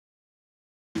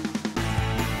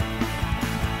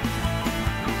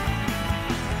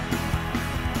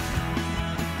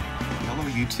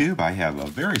YouTube. I have a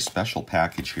very special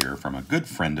package here from a good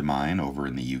friend of mine over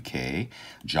in the UK,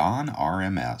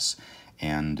 jonrms.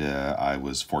 And I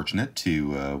was fortunate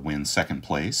to win second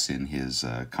place in his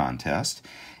contest.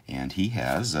 And he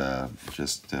has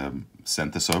just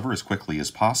sent this over as quickly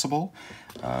as possible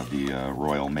via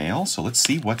Royal Mail. So let's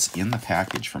see what's in the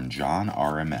package from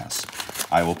jonrms.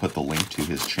 I will put the link to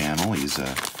his channel. He's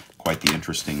quite the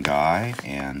interesting guy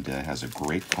and has a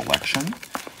great collection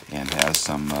and has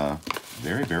some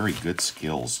very, very good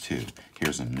skills too.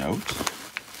 Here's a note,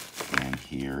 and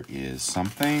here is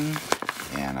something,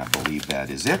 and I believe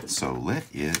that is it. So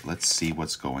let's see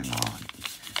what's going on.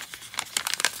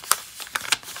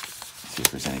 See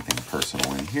if there's anything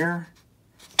personal in here.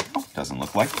 Oh, doesn't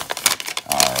look like it.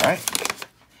 All right.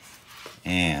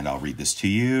 And I'll read this to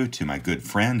you. To my good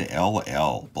friend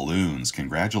LL Balloons,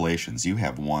 congratulations. You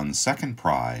have won second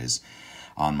prize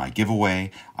on my giveaway.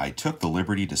 I took the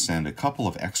liberty to send a couple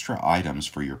of extra items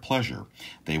for your pleasure.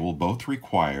 They will both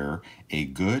require a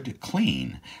good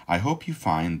clean. I hope you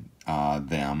find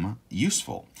them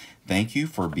useful. Thank you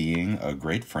for being a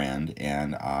great friend,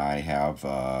 and I have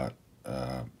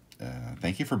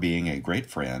thank you for being a great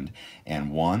friend,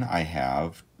 and one I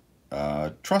have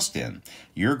trust in.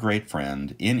 Your great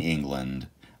friend in England.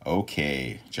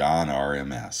 Okay,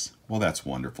 jonrms. Well, that's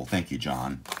wonderful. Thank you,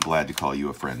 John. Glad to call you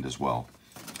a friend as well.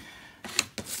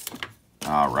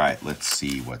 All right, let's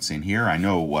see what's in here. I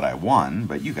know what I won,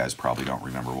 but you guys probably don't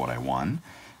remember what I won.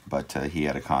 But he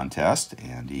had a contest,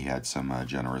 and he had some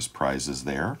generous prizes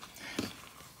there.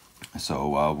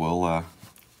 So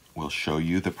we'll show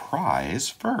you the prize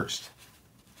first.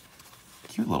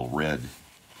 Cute little red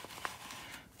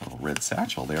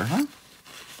satchel there, huh?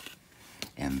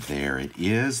 And there it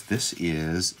is. This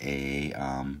is a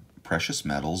Precious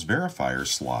Metals Verifier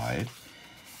slide.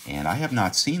 And I have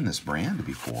not seen this brand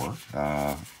before.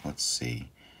 Let's see.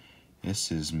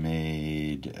 This is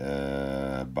made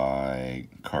by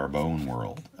Carbone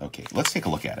World. Okay, let's take a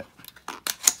look at it.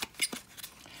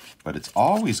 But it's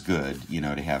always good, you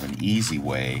know, to have an easy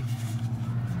way.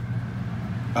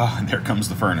 Oh, and there comes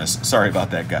the furnace. Sorry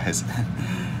about that, guys.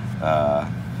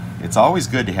 It's always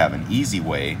good to have an easy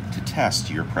way to test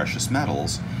your precious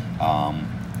metals.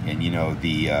 And you know,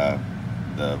 the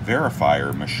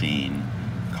verifier machine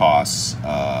costs,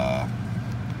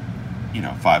 you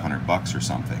know, $500 or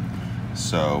something.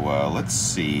 So let's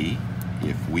see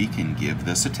if we can give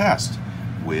this a test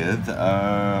with,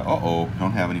 uh-oh,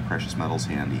 don't have any precious metals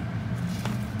handy.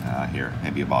 Here,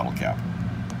 maybe a bottle cap.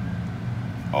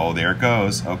 Oh, there it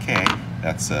goes. Okay,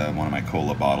 that's one of my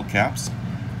cola bottle caps.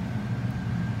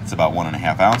 It's about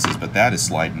 1.5 ounces, but that is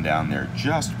sliding down there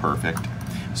just perfect.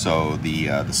 So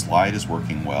the slide is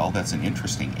working well. That's an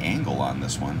interesting angle on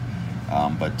this one,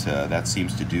 but that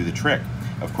seems to do the trick.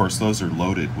 Of course, those are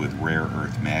loaded with rare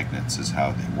earth magnets is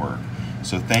how they work.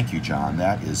 So thank you, John.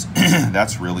 That is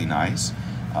that's really nice.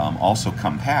 Also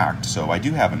compact. So I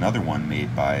do have another one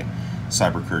made by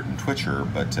Cybercurtain Twitcher,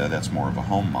 but that's more of a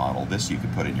home model. This you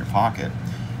could put in your pocket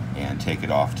and take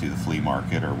it off to the flea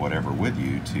market or whatever with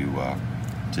you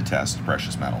to test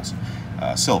precious metals,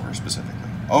 silver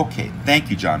specifically. Okay, thank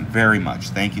you, John, very much.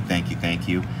 Thank you, thank you, thank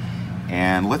you.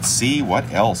 And let's see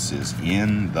what else is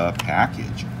in the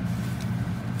package.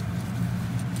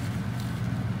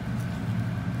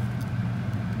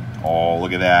 Oh,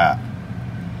 look at that.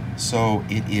 So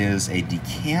it is a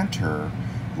decanter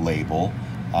label,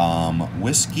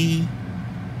 whiskey.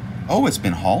 Oh, it's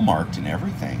been hallmarked and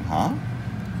everything, huh?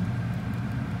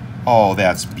 Oh,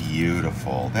 that's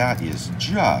beautiful. That is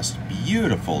just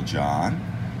beautiful, John.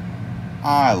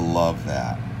 I love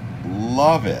that.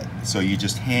 Love it. So you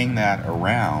just hang that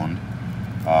around,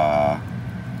 I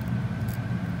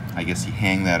guess you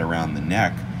hang that around the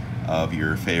neck of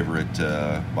your favorite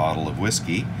bottle of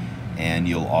whiskey, and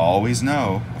you'll always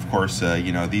know. Of course,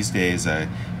 you know, these days I'm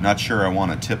not sure I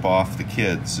want to tip off the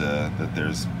kids that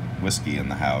there's whiskey in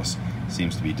the house. It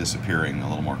seems to be disappearing a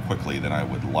little more quickly than I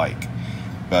would like.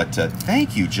 But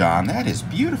thank you, John. That is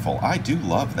beautiful. I do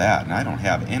love that, and I don't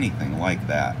have anything like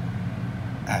that.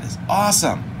 That is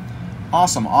awesome.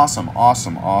 Awesome, awesome,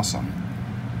 awesome, awesome.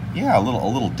 Yeah, a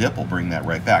little dip will bring that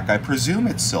right back. I presume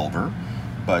it's silver,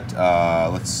 but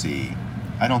let's see.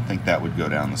 I don't think that would go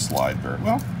down the slide very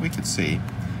well. We could see.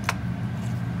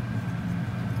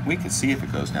 We could see if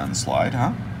it goes down the slide,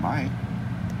 huh? Might.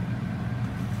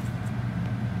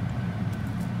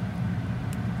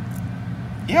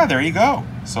 Yeah, there you go.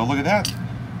 So look at that.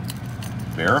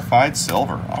 Verified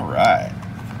silver. All right.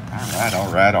 All right,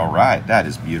 all right, all right. That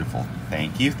is beautiful.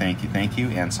 Thank you, thank you, thank you.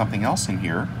 And something else in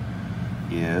here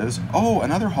is, oh,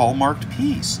 another hallmarked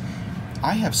piece.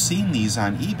 I have seen these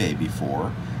on eBay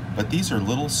before. but these are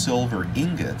little silver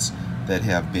ingots that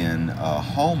have been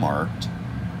hallmarked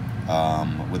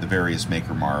with the various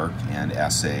maker mark and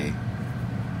assay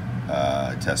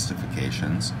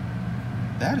testifications.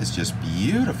 That is just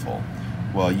beautiful.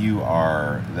 Well, you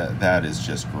are, that is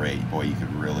just great. Boy, you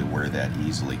could really wear that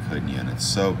easily, couldn't you? And it's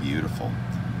so beautiful.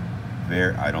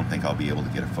 I don't think I'll be able to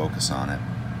get a focus on it.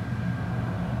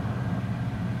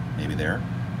 Maybe there.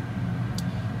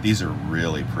 These are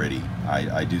really pretty.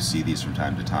 I do see these from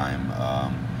time to time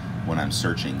when I'm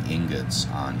searching ingots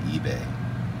on eBay.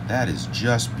 That is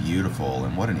just beautiful,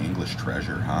 and what an English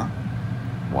treasure, huh?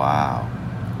 Wow.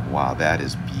 Wow, that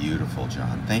is beautiful,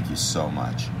 John. Thank you so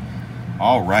much.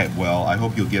 All right, well, I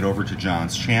hope you'll get over to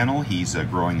John's channel. He's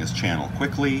growing his channel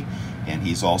quickly, and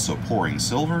he's also pouring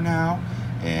silver now,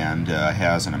 and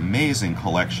has an amazing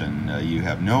collection. You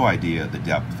have no idea the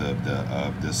depth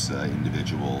of this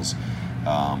individual's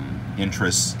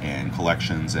interests and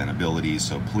collections and abilities.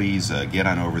 So please get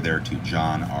on over there to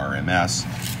jonrms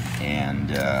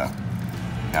and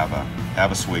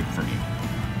have a swig for me.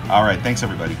 All right, thanks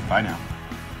everybody. Bye now.